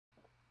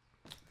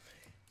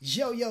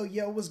Yo,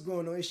 what's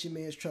going on? It's your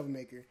man's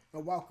Troublemaker,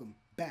 and welcome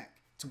back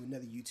to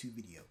another YouTube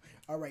video.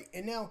 Alright,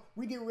 and now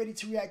we're getting ready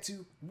to react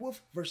to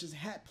Wolf versus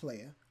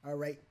hatplayer.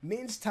 Alright,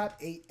 men's top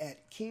 8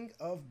 at King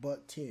of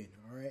Buck 10.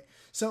 Alright,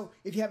 so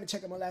if you haven't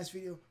checked out my last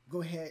video,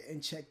 go ahead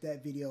and check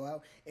that video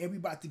out. And we're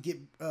about to get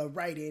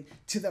right in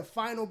to the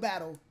final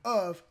battle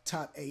of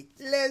top 8.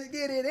 Let's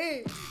get it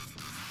in.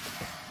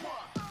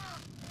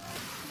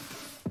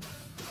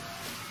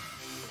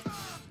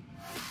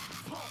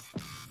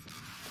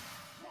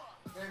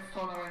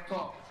 토너먼트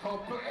top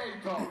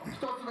 8 1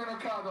つ目の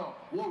カード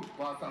Wolf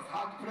vs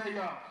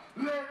hatplayer.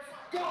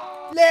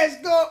 Let's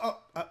go! Oh,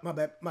 my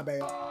bad.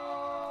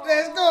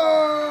 Let's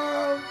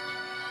go!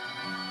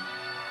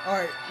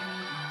 Alright,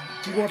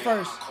 you going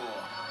first.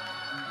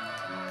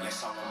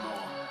 Yes, I want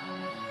more.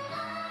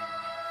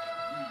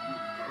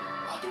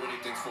 I'll do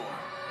anything for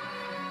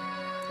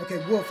it. Okay,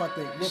 Wolf, I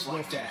think. Wolf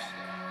first.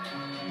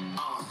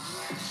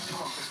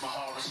 Pump is my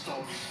horror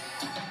story.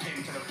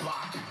 Pin to the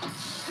block.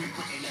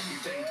 Rewritten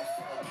everything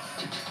before me.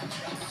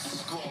 This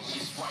is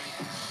glorious, right?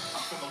 I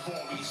feel a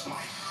warrior's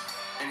might.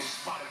 And in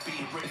spite of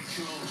being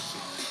ridiculed,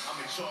 I'm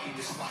enjoying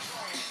this life.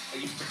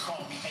 They used to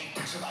call me ape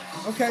until I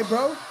grew. Okay,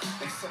 bro.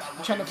 They said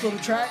I trying to fill the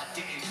track. I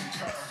didn't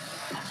concur.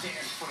 I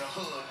danced for the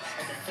hood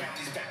and the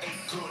families that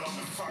ate good on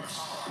the first.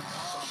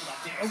 So should I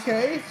dance?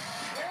 Okay.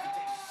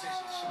 Everyday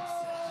decisions.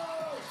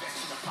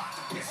 Invest in the pot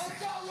to piss it.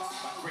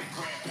 My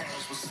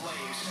great-grandparents were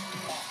slaves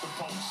off the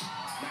boats.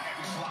 Now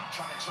every block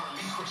trying to turn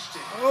me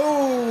Christian.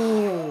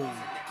 Oh.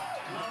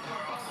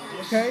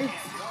 Okay.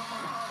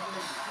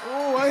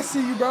 Oh, I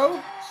see you, bro.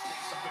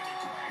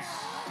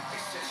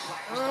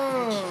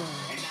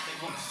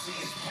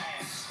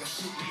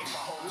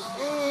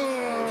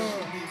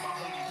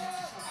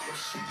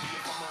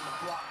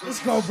 Let's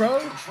go, bro.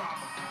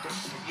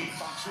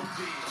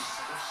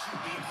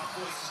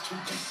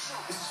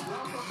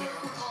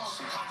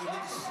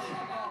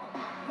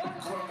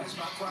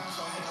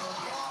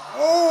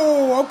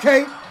 Oh,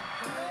 okay.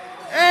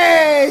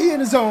 Hey, he in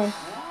the zone.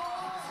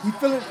 You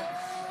feeling?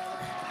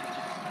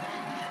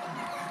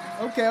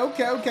 Okay.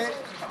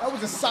 That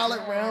was a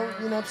solid round,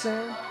 you know what I'm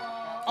saying?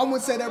 I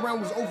wouldn't say that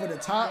round was over the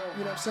top,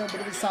 you know what I'm saying?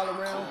 But it was a solid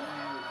round.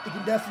 It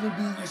can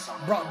definitely be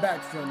brought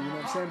back from, you know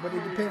what I'm saying? But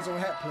it depends on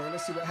hatplayer.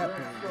 Let's see what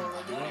hatplayer does.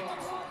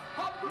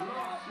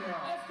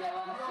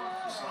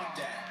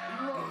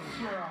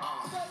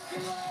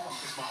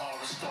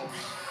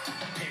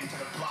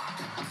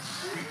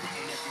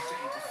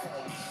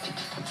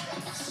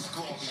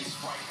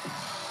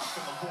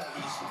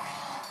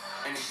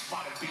 And in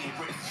spite of being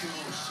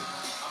ridiculed,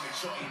 I'm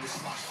enjoying this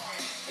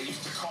life. They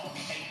used to call me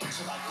ape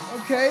until I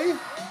grew. Okay.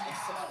 They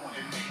said I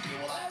wouldn't make it,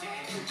 well I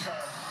didn't concur.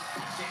 I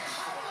danced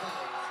for the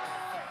hood,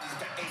 families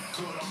that ate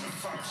good on the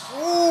first.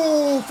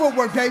 Ooh,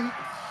 footwork, baby.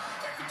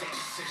 Everyday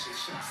decision,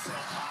 should I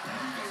sell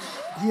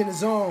pot? He in the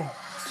zone. My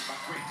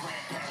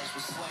great-grandparents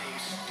were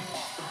slaves.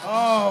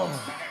 Oh.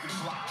 Now every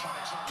block trying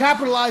to turn.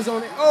 Capitalize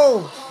on it.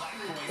 Oh.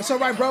 It's all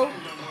right, bro.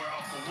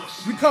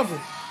 Recover.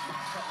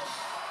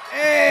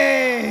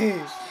 Hey.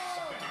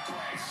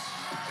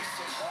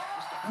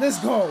 Let's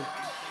go.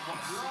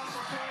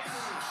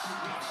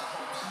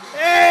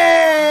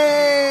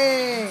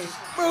 Hey.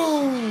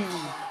 Boom.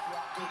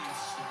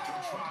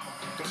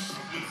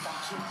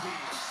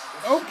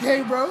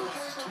 Okay, bro.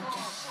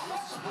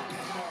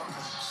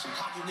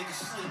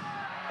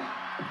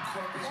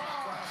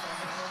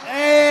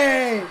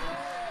 Hey.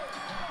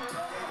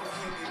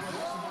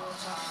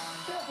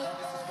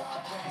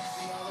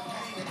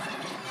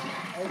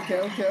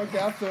 Okay.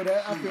 I feel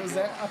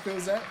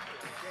that.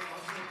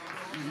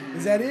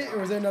 Is that it,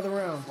 or is there another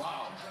round?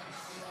 Wow.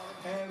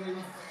 Heavy.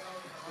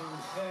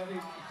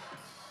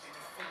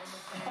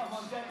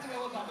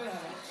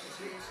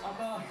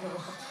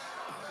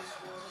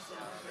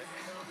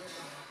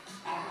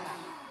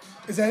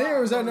 Is that it,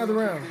 or is that another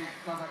round?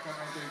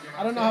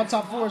 I don't know how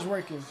top 4 is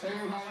working.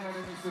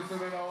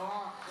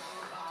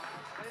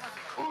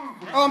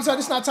 Oh, I'm sorry,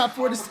 this is not top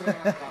 4. This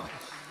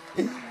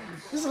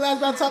is the last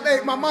battle, top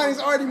 8. My mind is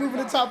already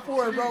moving to top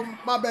 4, bro.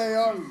 My bad,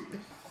 y'all.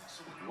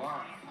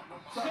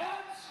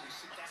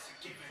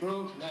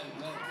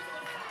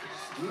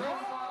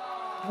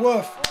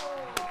 Wolf.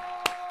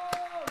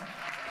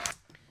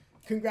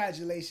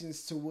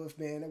 Congratulations to Wolf,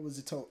 man. That was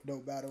a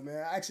dope battle, man.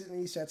 I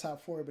accidentally said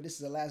top 4, but this is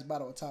the last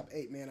battle of top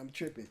 8, man. I'm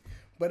tripping.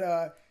 But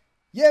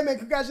yeah, man,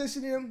 congratulations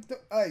to them.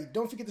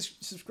 Don't forget to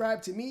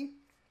subscribe to me.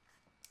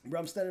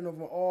 Bro, I'm studying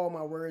over all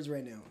my words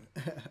right now.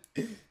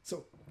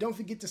 So don't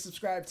forget to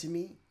subscribe to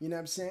me. You know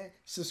what I'm saying?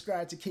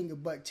 Subscribe to King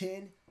of Buck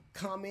 10.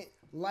 Comment,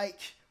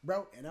 like,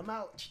 bro, and I'm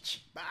out.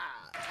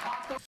 Bye.